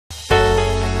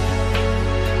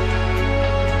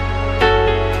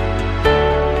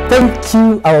Thank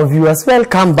you, our viewers.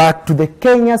 Welcome back to the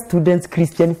Kenya Students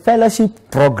Christian Fellowship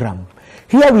Program.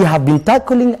 Here we have been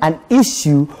tackling an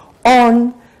issue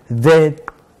on the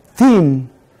theme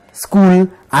school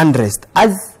unrest.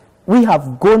 As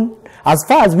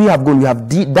far as we have gone, we have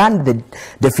done the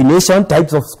definition,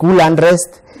 types of school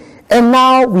unrest, and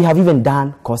now we have even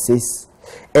done causes.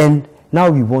 And now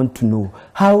we want to know,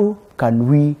 how can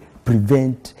we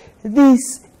prevent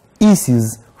these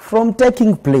issues from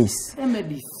taking place?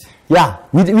 Remedies. Yeah,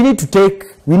 we need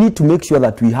to make sure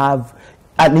that we have,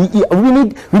 and we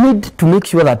need to make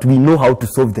sure that we know how to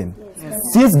solve them. Yes.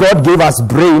 Since God gave us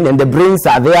brain, and the brains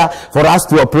are there for us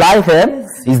to apply them, yes.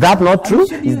 Is that not true?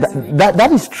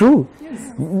 That is true.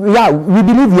 Yes. Yeah, we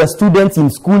believe we are students in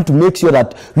school to make sure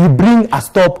that we bring a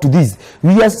stop to this.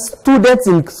 We are students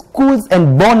in schools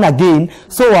and born again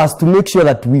so as to make sure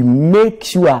that we make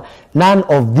sure none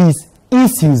of these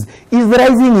issues is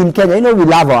rising in Kenya. You know, we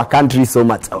love our country so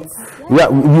much. Yes. We are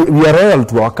loyal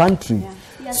to our country. Yeah.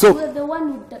 Yes, so we are the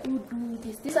one who do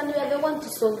this, and we are the one to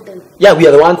solve them. Yeah, we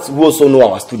are the ones who also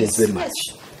know our students very much.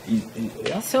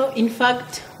 Yeah. So, in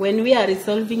fact, when we are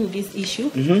resolving this issue,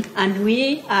 and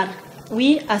we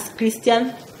as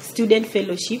Christian Student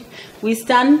Fellowship, we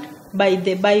stand by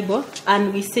the Bible,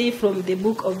 and we say from the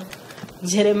book of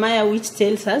Jeremiah, which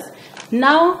tells us,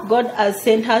 now God has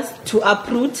sent us to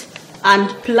uproot and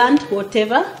plant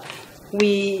whatever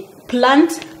we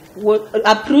plant,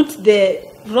 uproot the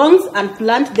wrongs and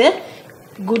plant the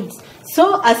goods.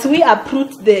 So as we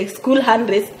uproot the school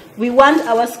unrest, we want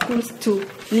our schools to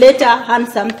later hand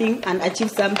something and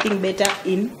achieve something better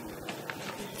in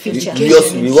future.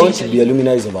 We want to be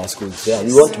alumni of our schools. Yeah,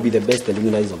 we want to be the best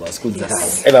alumni of our schools that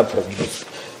have ever produced.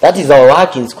 That is our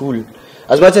work in school.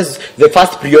 As much as the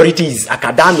first priority is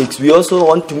academics, we also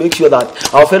want to make sure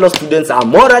that our fellow students are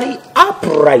morally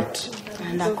upright.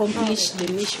 And accomplish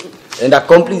the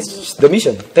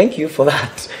mission. Thank you for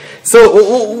that. So,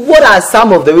 what are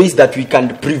some of the ways that we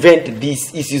can prevent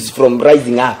these issues from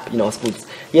rising up in our schools?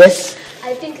 Yes?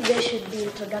 I think there should be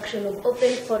introduction of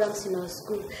open forums in our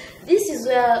school. This is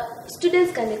where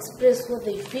students can express what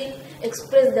they feel,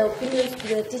 express their opinions to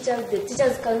their teachers. The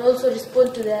teachers can also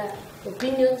respond to their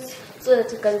opinions, so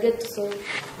that you can get to solve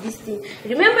this thing.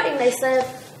 Remember in Isaiah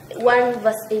 1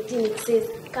 verse 18 it says,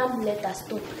 come let us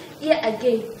talk. Here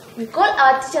again, we call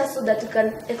our teachers so that you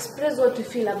can express what you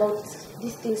feel about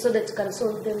this thing, so that you can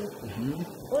solve them.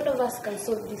 One of us can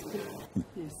solve this thing.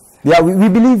 Yes. Yeah, we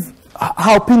believe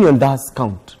our opinion does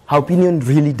count. Our opinion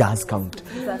really does count.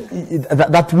 Exactly.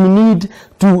 That we need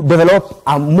to develop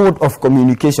a mode of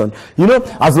communication. You know,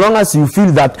 as long as you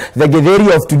feel that the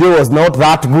Githeri of today was not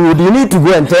that good, you need to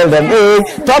go and tell them, hey,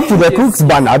 talk to the cooks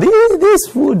banner. This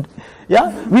food.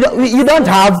 Yeah, you don't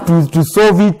have to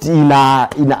solve it in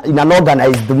an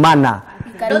organized manner.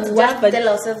 We cannot just tell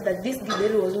ourselves that this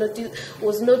Githeri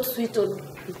was not sweet or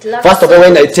it lacked. First of all,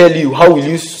 when I tell you, how will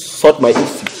you sort my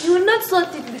issue? You will not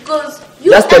sort it because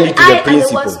you just tell it to the are the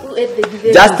ones who ate the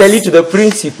Githeri. Just tell it to the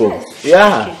principal. Yes.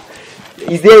 Yeah.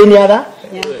 Okay. Is there any other?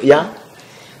 Yeah.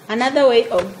 Another way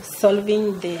of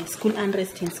solving the school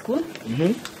unrest in school,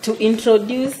 to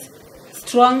introduce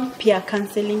strong peer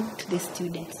counseling to the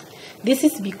students. This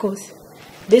is because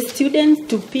the students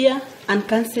to peer and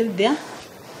counsel their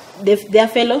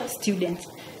fellow students.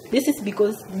 This is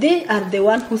because they are the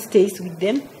one who stays with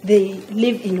them. They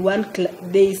live in one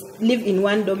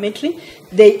dormitory.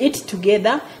 They eat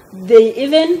together. They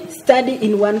even study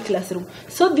in one classroom.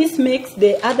 So this makes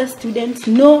the other students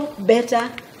know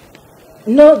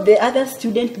the other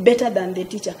student better than the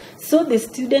teacher. So the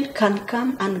student can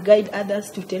come and guide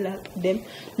others to tell them,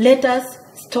 let us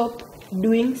stop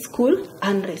doing school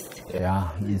unrest. Yeah,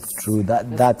 it's true.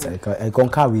 That's I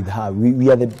concur with her. We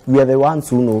are the ones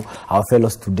who know our fellow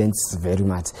students very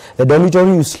much. The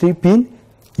dormitory you sleep in,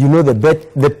 you know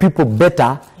the people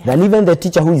better than even the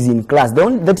teacher who is in class.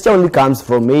 The teacher only comes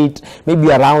from 8, maybe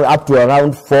up to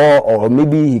around 4, or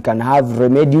maybe he can have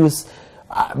remedies.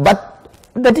 But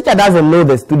the teacher doesn't know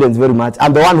the students very much.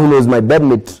 I'm the one who knows my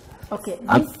bedmate. Okay,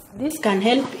 this can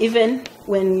help even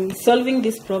when solving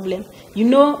this problem. You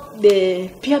know, the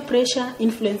peer pressure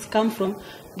influence comes from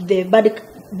the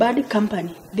bad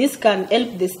company. This can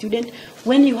help the student.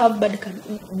 When you have bad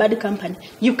company,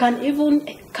 you can even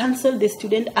counsel the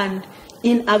student, and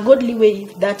in a godly way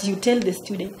that you tell the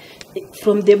student.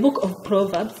 From the book of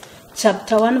Proverbs,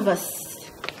 chapter 1, verse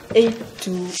 8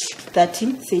 to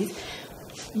 13 says,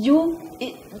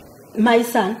 my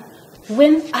son,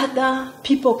 when other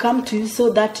people come to you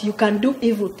so that you can do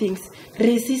evil things,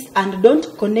 resist and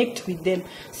don't connect with them.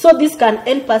 So this can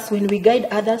help us when we guide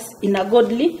others in a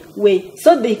godly way,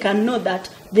 so they can know that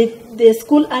the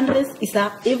school unrest is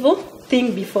an evil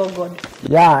thing before God.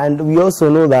 Yeah, and we also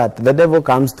know that the devil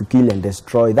comes to kill and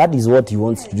destroy. That is what he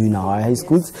wants to do in our high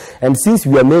schools. And since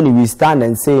we are many, we stand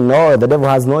and say, no, the devil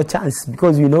has no chance,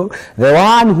 because we know the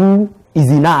one who is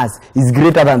in us is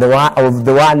greater than the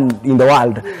one in the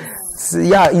world. So,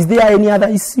 yeah, is there any other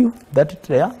issue that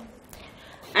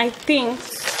I think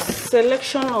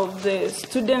selection of the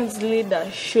students' leader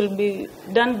should be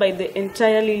done by the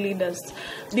entirely leaders,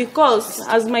 because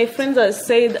as my friends have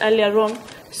said earlier on,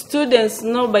 students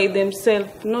know by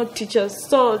themselves, not teachers.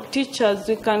 So teachers,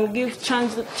 we can give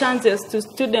chances to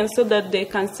students so that they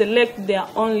can select their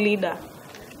own leader.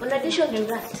 In addition to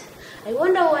that, I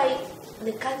wonder why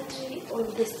the country or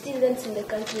the students in the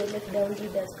country elect their own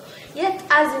leaders. Yet,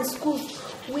 as in schools,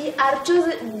 we are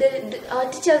chosen.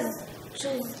 Our teachers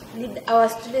choose our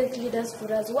student leaders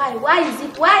for us. Why? Why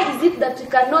is it that we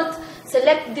cannot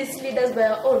select these leaders by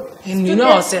our own? And we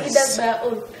know ourselves. Leaders by our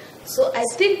own. So I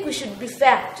think we should be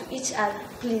fair to each other.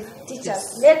 Please,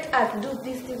 teachers, let us do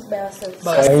these things by ourselves.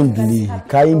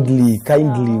 Kindly.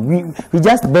 We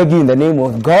just beg you in the name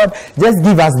of God, just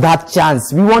give us that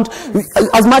chance.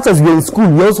 As much as we're in school,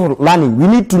 we're also learning. We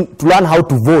need to learn how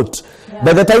to vote.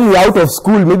 By the time we're out of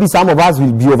school, maybe some of us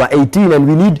will be over 18 and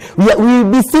we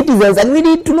will be citizens and we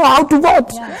need to know how to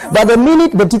vote. But the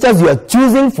minute the teachers you are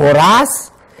choosing for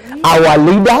us, our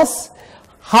leaders,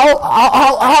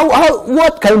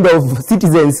 what kind of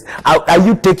citizens are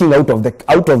you taking out of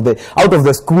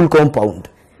the school compound?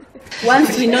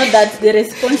 Once we know that the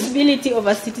responsibility of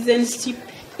a citizenship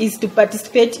is to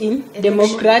participate in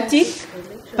democratic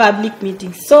public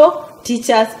meetings. So,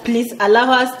 teachers, please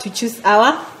allow us to choose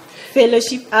our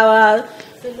fellowship,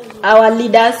 our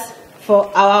leaders for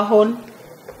our own.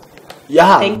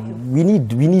 Yeah, we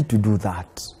need to do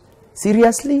that.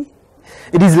 Seriously?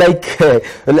 It is like,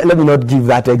 let me not give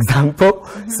that example.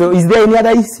 So is there any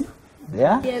other issue?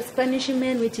 Yeah? Yes,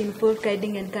 punishment which involve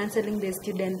guiding and counseling the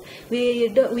student. We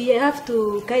have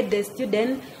to guide the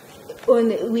student,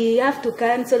 we have to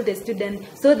counsel the student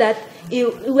so that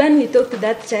when we talk to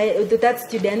that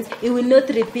student, he will not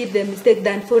repeat the mistake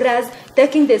than for us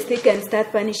taking the stick and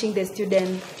start punishing the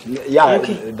student. Yeah,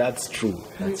 okay. That's true.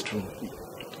 That's true.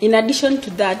 In addition to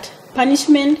that,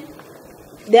 punishment,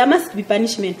 there must be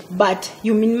punishment, but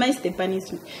you minimize the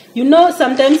punishment. You know,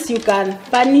 sometimes you can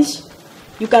punish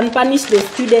the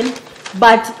student,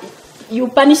 but you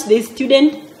punish the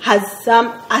student as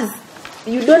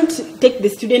you don't take the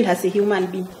student as a human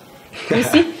being. You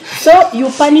see? So you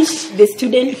punish the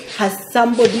student as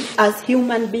somebody, as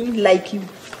human being like you.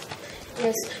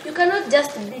 Yes, you cannot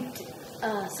just beat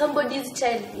somebody's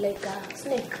child like a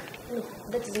snake. No,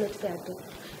 that is not fair too.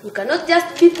 You cannot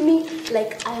just beat me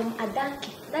like I am a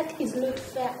donkey. That is not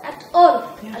fair at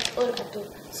all. Yeah. At all.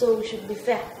 So we should be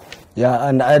fair. Yeah,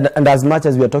 and as much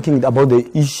as we are talking about the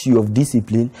issue of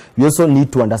discipline, we also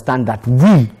need to understand that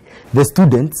we, the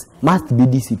students, must be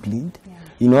disciplined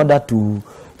in order to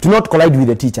not collide with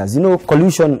the teachers. You know,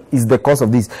 collusion is the cause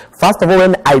of this. First of all,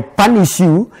 when I punish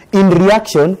you, in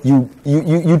reaction, you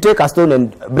take a stone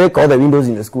and break all the windows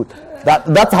in the school.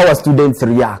 That's how students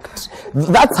react.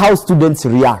 That's how students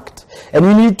react. And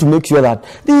we need to make sure that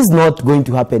this is not going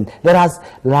to happen. Let us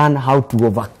learn how to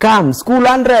overcome school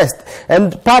unrest.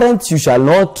 And parents, you shall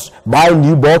not buy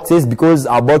new boxes because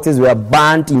our boxes were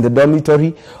burnt in the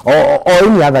dormitory or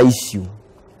any other issue.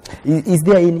 Is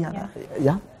there any other?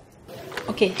 Yeah?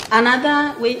 Okay,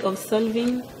 another way of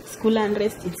solving school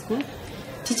unrest in school,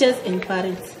 teachers and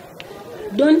parents.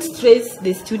 Don't stress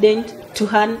the student to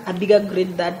earn a bigger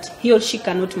grade that he or she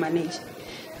cannot manage.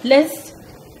 Let's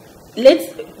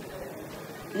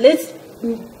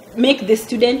make the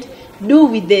student do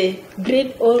with the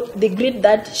grade or the grade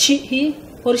that he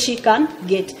or she can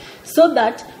get, so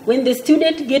that when the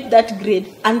student get that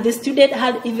grade and the student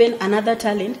had even another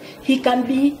talent, he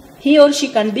or she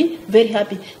can be very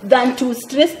happy, than to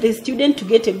stress the student to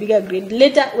get a bigger grade.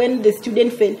 Later, when the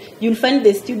student fails, you'll find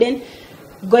the student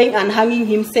going and hanging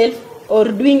himself or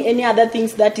doing any other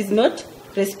things that is not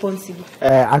responsible.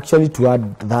 Actually, to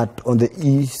add that on the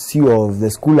issue of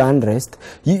the school unrest,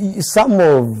 some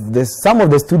of the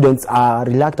students are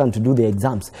reluctant to do the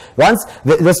exams. Once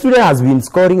the student has been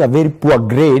scoring a very poor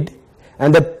grade,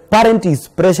 and the parent is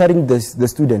pressuring the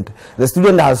student. The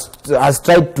student has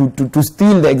tried to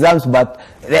steal the exams, but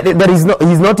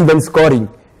he's not even scoring.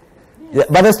 Yeah,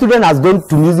 but the student has gone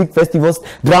to music festivals,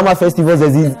 drama festivals,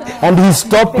 and he's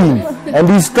stopping.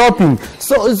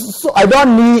 So I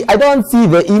don't see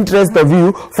the interest of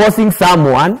you forcing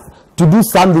someone to do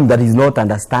something that is not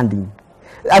understanding.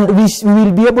 and we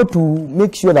will be able to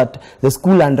make sure that the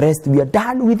school unrest, we are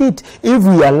done with it. If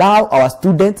we allow our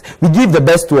students, we give the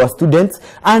best to our students,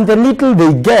 and the little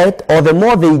they get, or the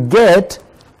more they get,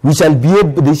 they shall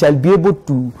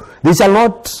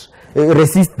not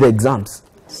resist the exams.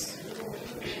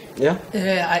 Yeah?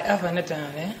 I have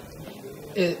another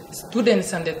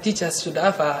students and the teachers should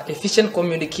have efficient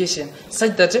communication,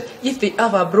 such that if they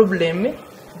have a problem,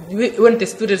 when the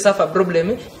students have a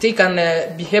problem, they can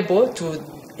be able to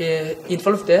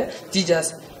involve the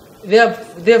teachers.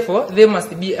 Therefore, there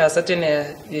must be a certain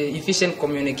efficient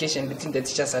communication between the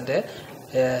teachers and the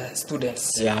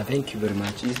students. Yeah, thank you very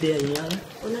much. Is there any other?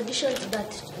 In addition to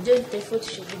that, joint effort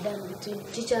should be done between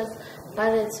teachers,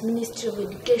 parents, Ministry of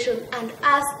Education, and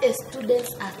us as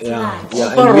students at large.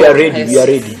 Yeah, and we are ready. We are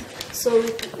ready. So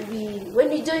when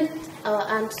we join our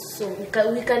hands, so we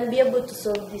can be able to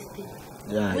solve this thing.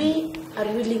 Yeah. We are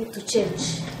willing to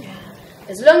change.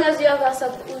 As long as you have our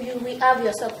support, we have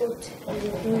your support, we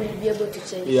will be able to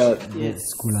change. Yeah, yes,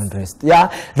 school unrest. Yeah,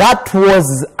 that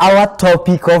was our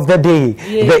topic of the day.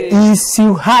 Yeah. The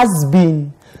issue has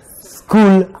been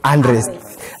school unrest,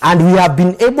 and we have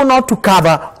been able not to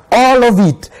cover all of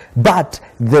it, but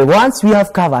the ones we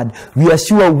have covered, we are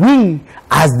sure we,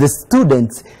 as the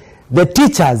students, the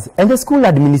teachers, and the school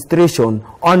administration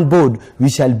on board, we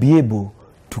shall be able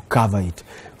to cover it.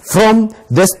 From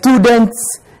the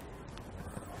students,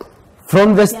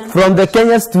 from the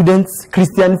Kenya Students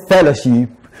Christian Fellowship,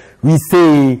 we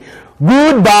say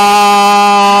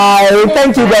goodbye.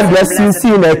 Thank you. God bless you. See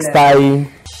you next time.